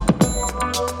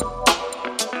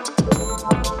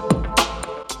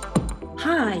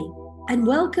and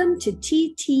welcome to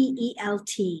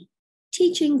TTELT,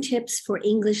 Teaching Tips for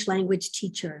English Language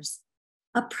Teachers,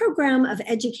 a program of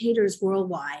educators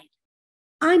worldwide.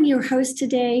 I'm your host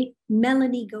today,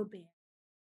 Melanie Gobert.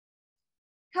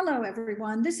 Hello,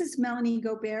 everyone. This is Melanie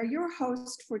Gobert, your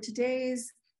host for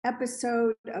today's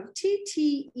episode of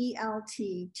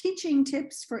TTELT, Teaching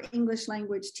Tips for English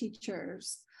Language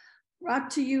Teachers, brought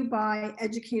to you by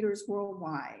Educators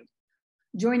Worldwide.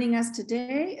 Joining us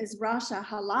today is Rasha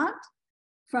Halat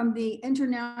from the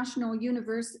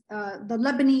the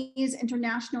Lebanese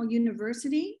International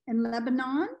University in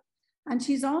Lebanon. And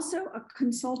she's also a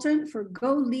consultant for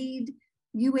Go Lead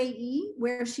UAE,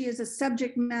 where she is a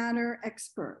subject matter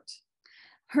expert.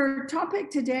 Her topic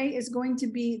today is going to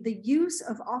be the use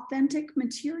of authentic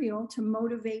material to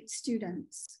motivate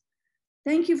students.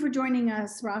 Thank you for joining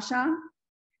us, Rasha.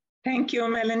 Thank you,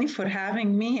 Melanie, for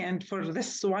having me and for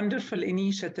this wonderful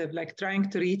initiative, like trying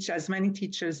to reach as many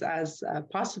teachers as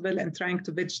possible and trying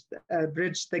to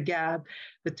bridge the gap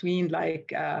between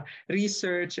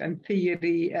research and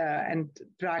theory and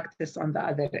practice on the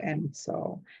other end.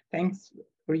 So thanks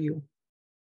for you.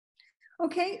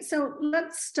 Okay, so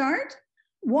let's start.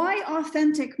 Why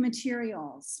authentic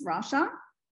materials, Rasha?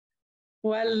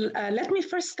 Well, let me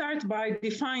first start by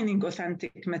defining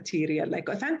authentic material. Like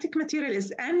authentic material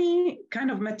is any kind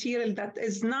of material that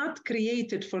is not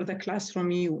created for the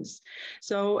classroom use.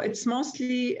 So it's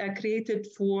mostly created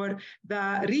for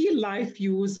the real life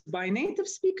use by native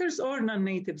speakers or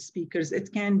non-native speakers.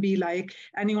 It can be like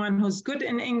anyone who's good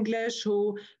in English,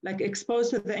 who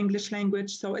exposed to the English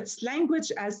language. So it's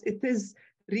language as it is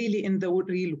really in the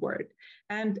real world.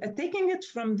 And taking it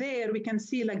from there, we can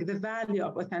see the value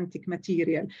of authentic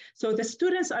material. So the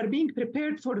students are being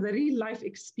prepared for the real life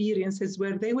experiences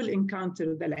where they will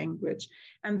encounter the language.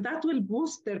 And that will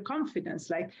boost their confidence,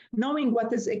 knowing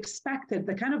what is expected,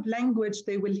 the kind of language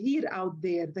they will hear out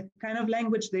there, the kind of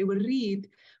language they will read,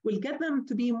 will get them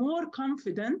to be more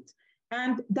confident.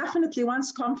 And definitely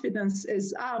once confidence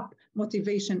is up,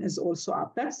 motivation is also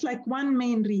up. That's one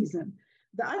main reason.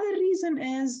 The other reason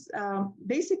is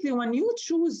basically when you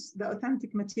choose the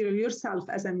authentic material yourself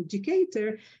as an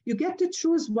educator, you get to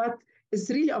choose what is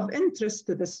really of interest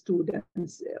to the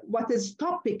students, what is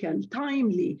topical,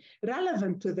 timely,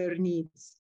 relevant to their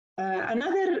needs.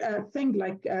 Another thing,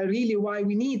 really why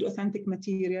we need authentic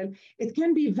material, it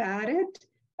can be varied,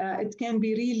 it can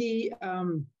be really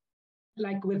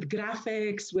with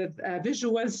graphics, with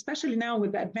visuals, especially now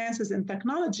with the advances in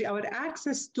technology, our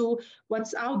access to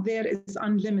what's out there is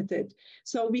unlimited.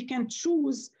 So we can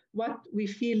choose what we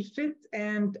feel fit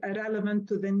and relevant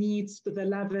to the needs, to the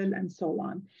level, and so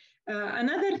on.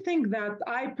 Another thing that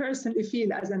I personally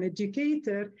feel as an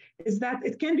educator is that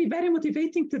it can be very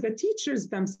motivating to the teachers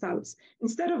themselves.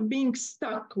 Instead of being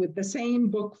stuck with the same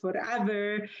book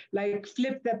forever,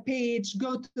 flip the page,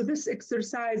 go to this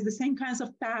exercise, the same kinds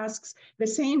of tasks, the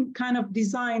same kind of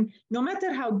design, no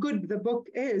matter how good the book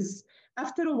is,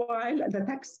 after a while, the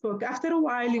textbook, after a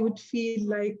while, you would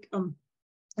feel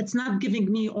it's not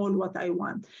giving me all what I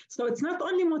want. So it's not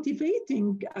only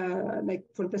motivating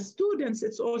for the students,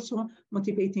 it's also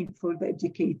motivating for the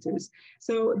educators.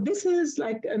 So this is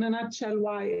in a nutshell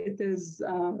why it is,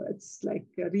 it's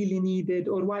really needed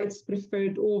or why it's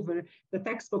preferred over the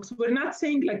textbooks. We're not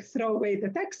saying throw away the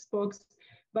textbooks,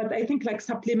 but I think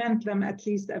supplement them at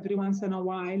least every once in a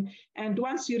while. And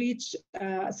once you reach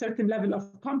a certain level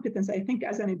of competence, I think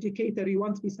as an educator, you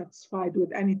won't be satisfied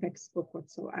with any textbook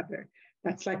whatsoever.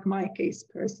 That's my case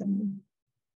personally.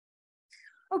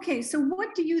 Okay, so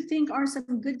what do you think are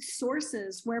some good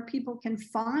sources where people can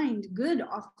find good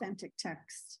authentic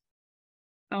text?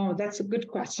 Oh, that's a good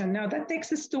question. Now that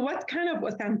takes us to what kind of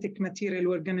authentic material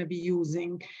we're going to be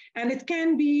using. And it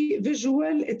can be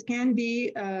visual, it can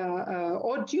be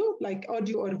audio,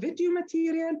 audio or video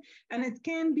material, and it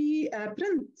can be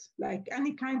print,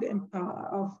 any kind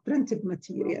of printed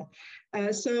material.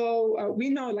 So we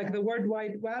know the World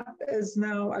Wide Web is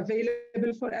now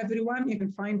available for everyone. You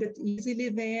can find it easily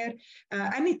there.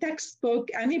 Any textbook,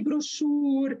 any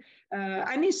brochure,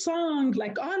 any song,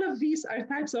 all of these are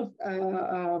types of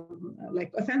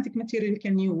authentic material you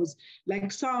can use,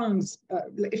 songs.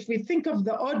 If we think of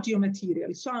the audio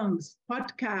material, songs,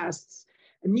 podcasts,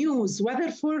 news,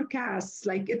 weather forecasts,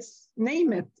 it's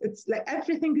name it. It's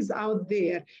everything is out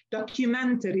there,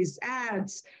 documentaries,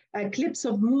 ads, clips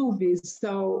of movies.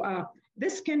 So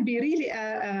this can be really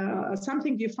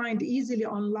something you find easily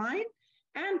online.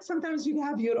 And sometimes you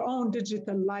have your own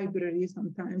digital library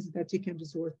sometimes that you can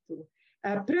resort to.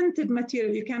 Printed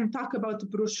material, you can talk about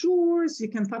brochures, you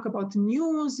can talk about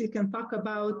news, you can talk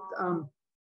about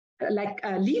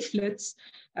leaflets,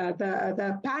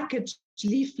 the packaged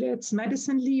leaflets,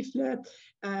 medicine leaflet,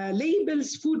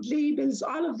 labels, food labels,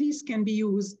 all of these can be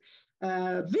used.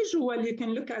 Visual, you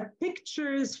can look at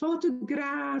pictures,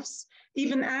 photographs,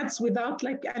 even ads without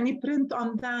like any print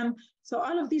on them. So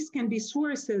all of these can be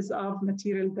sources of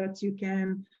material that you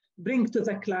can bring to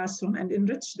the classroom and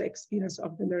enrich the experience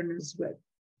of the learners with.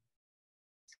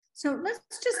 So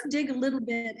let's just dig a little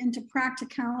bit into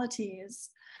practicalities.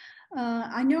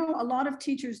 I know a lot of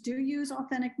teachers do use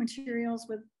authentic materials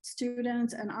with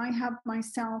students, and I have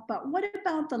myself, but what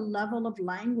about the level of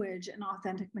language in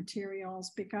authentic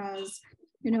materials? Because,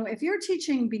 you know, if you're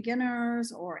teaching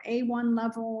beginners or A1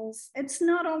 levels, it's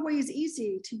not always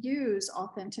easy to use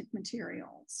authentic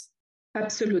materials.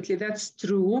 Absolutely, that's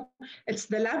true. It's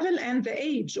the level and the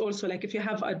age also. Like if you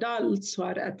have adults who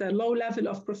are at a low level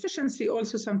of proficiency,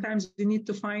 also sometimes you need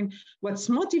to find what's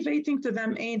motivating to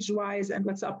them age-wise and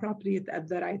what's appropriate at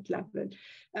the right level.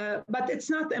 But it's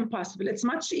not impossible. It's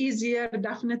much easier,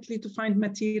 definitely, to find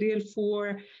material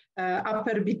for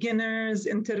upper beginners,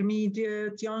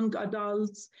 intermediate, young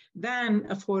adults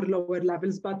than for lower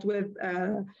levels. But with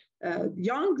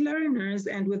young learners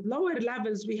and with lower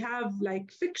levels, we have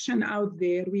like fiction out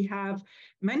there. We have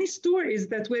many stories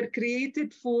that were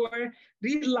created for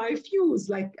real life use,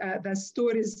 like the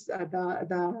stories,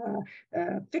 the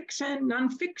fiction,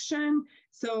 nonfiction.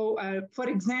 So for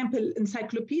example,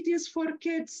 encyclopedias for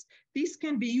kids, these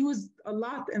can be used a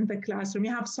lot in the classroom.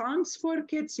 You have songs for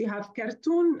kids, you have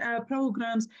cartoon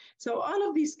programs. So all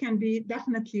of these can be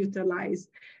definitely utilized.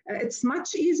 It's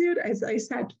much easier, as I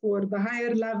said, for the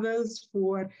higher levels,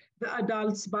 for the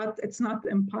adults, but it's not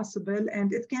impossible,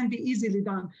 and it can be easily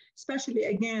done, especially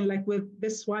again, like with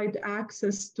this wide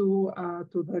access to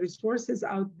the resources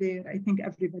out there. I think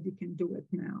everybody can do it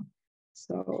now.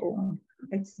 So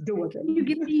it's doable. Can you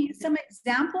give me some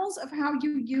examples of how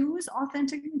you use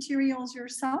authentic materials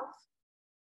yourself?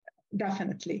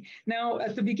 Definitely. Now,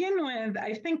 to begin with,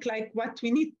 I think like what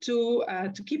we need to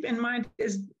keep in mind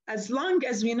is, as long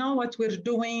as we know what we're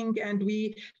doing and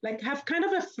we like have kind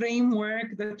of a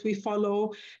framework that we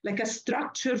follow, like a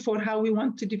structure for how we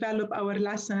want to develop our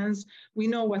lessons, we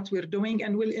know what we're doing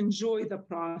and we'll enjoy the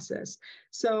process.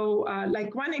 So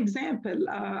like one example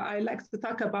I like to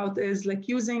talk about is like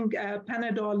using a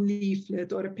Panadol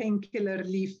leaflet or a painkiller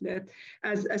leaflet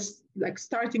as a like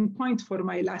starting point for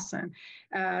my lesson.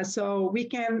 So we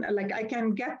can, like, I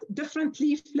can get different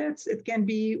leaflets. It can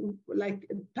be like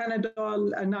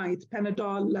Panadol night,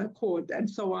 Panadol cold, and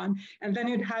so on. And then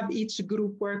you'd have each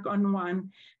group work on one.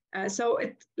 So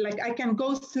it, like, I can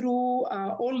go through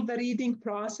all the reading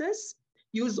process,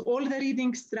 use all the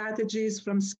reading strategies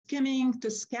from skimming to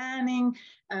scanning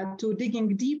to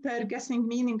digging deeper, guessing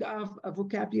meaning of a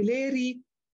vocabulary,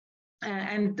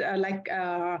 and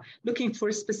looking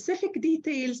for specific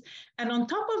details. And on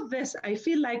top of this, I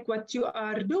feel like what you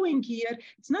are doing here,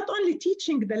 it's not only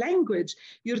teaching the language,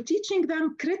 you're teaching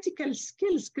them critical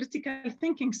skills, critical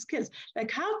thinking skills, like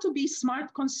how to be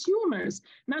smart consumers,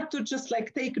 not to just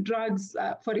like take drugs,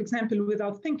 for example,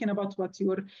 without thinking about what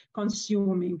you're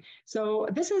consuming. So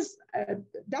this is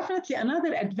definitely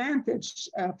another advantage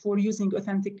for using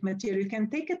authentic material. You can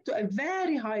take it to a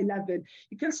very high level.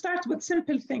 You can start with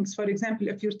simple things. For example,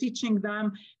 if you're teaching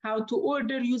them how to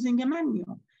order using a menu,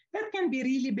 that can be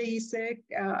really basic,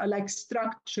 like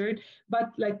structured,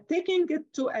 but like taking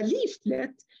it to a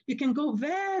leaflet, you can go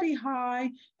very high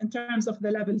in terms of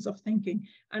the levels of thinking.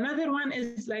 Another one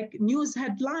is like news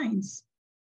headlines.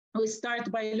 We start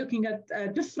by looking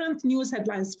at different news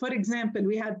headlines. For example,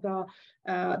 we had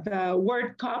the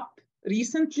World Cup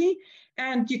recently,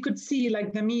 and you could see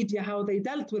like the media, how they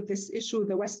dealt with this issue,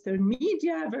 the Western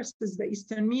media versus the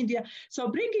Eastern media. So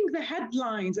bringing the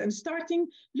headlines and starting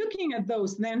looking at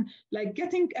those, then like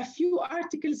getting a few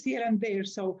articles here and there.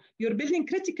 So you're building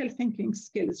critical thinking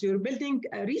skills, you're building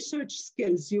research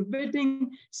skills, you're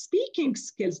building speaking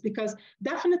skills, because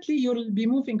definitely you'll be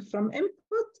moving from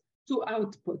input to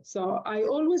output. So I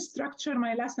always structure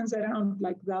my lessons around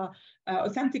like the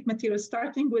authentic material,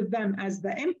 starting with them as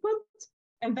the input,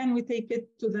 and then we take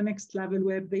it to the next level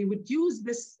where they would use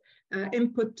this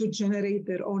input to generate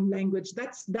their own language.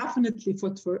 That's definitely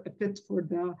fit for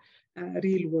the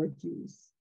real world use.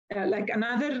 Like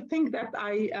another thing that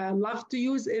I love to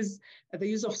use is the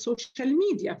use of social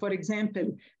media. For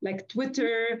example, like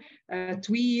Twitter,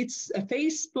 tweets,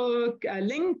 Facebook,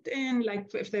 LinkedIn, like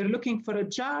if they're looking for a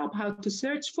job, how to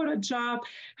search for a job,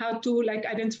 how to like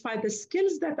identify the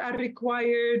skills that are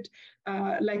required,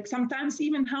 like sometimes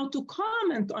even how to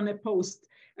comment on a post.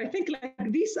 I think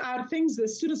like these are things the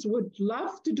students would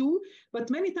love to do, but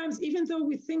many times, even though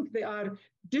we think they are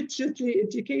digitally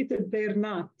educated, they're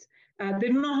not. They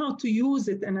don't know how to use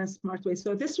it in a smart way.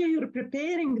 So this way you're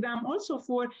preparing them also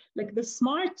for like the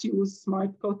smart use,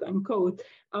 smart quote unquote,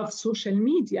 of social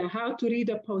media, how to read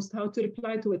a post, how to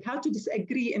reply to it, how to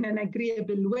disagree in an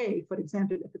agreeable way, for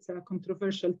example, if it's a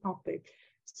controversial topic.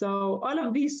 So all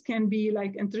of these can be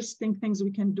like interesting things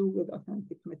we can do with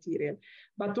authentic material.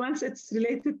 But once it's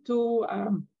related to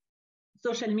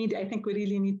social media, I think we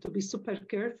really need to be super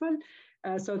careful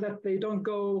so that they don't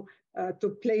go to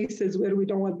places where we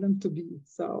don't want them to be.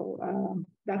 So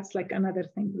that's like another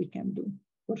thing we can do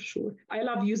for sure. I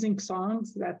love using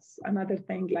songs. That's another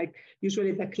thing, like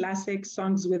usually the classic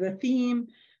songs with a theme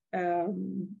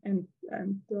and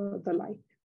the like.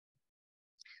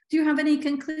 Do you have any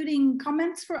concluding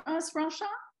comments for us, Rasha?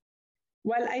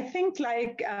 Well, I think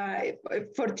like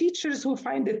for teachers who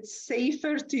find it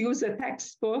safer to use a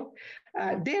textbook,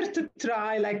 dare to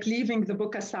try like leaving the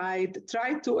book aside,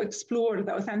 try to explore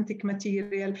the authentic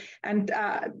material, and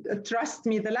trust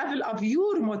me, the level of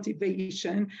your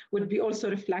motivation would be also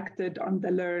reflected on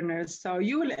the learners. So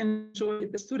you will enjoy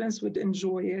it, the students would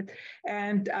enjoy it,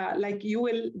 and like you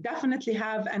will definitely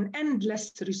have an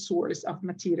endless resource of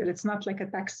material. It's not like a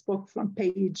textbook from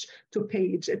page to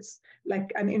page. It's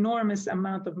like an enormous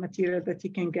amount of material that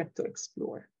you can get to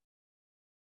explore.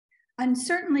 And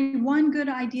certainly one good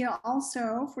idea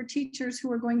also for teachers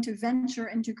who are going to venture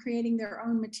into creating their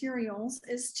own materials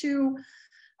is to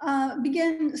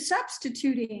begin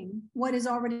substituting what is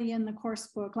already in the course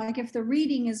book. Like if the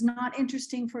reading is not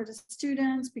interesting for the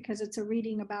students because it's a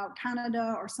reading about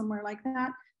Canada or somewhere like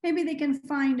that, maybe they can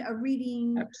find a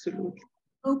reading, absolutely,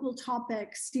 local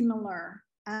topic similar,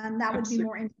 and that would be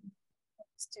more interesting for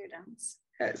students.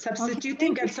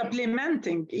 Substituting and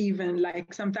supplementing, even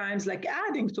like sometimes like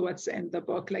adding to what's in the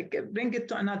book, like bring it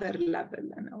to another level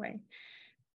in a way.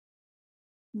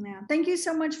 Yeah, thank you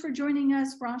so much for joining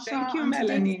us, Rasha. Thank you,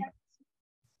 Melanie.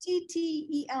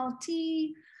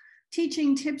 TTELT,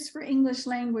 Teaching Tips for English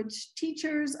Language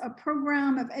Teachers, a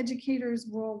program of educators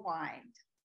worldwide.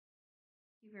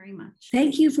 Thank you very much.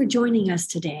 Thank you for joining us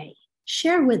today.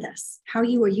 Share with us how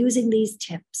you are using these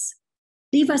tips.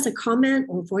 Leave us a comment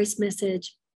or voice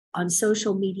message on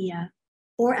social media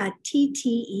or at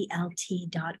ttelt.org.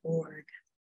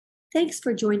 Thanks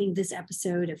for joining this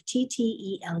episode of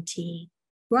TTELT,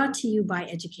 brought to you by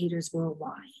Educators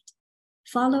Worldwide.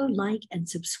 Follow, like, and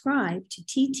subscribe to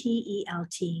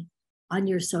TTELT on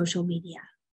your social media,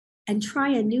 and try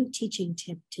a new teaching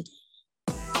tip today.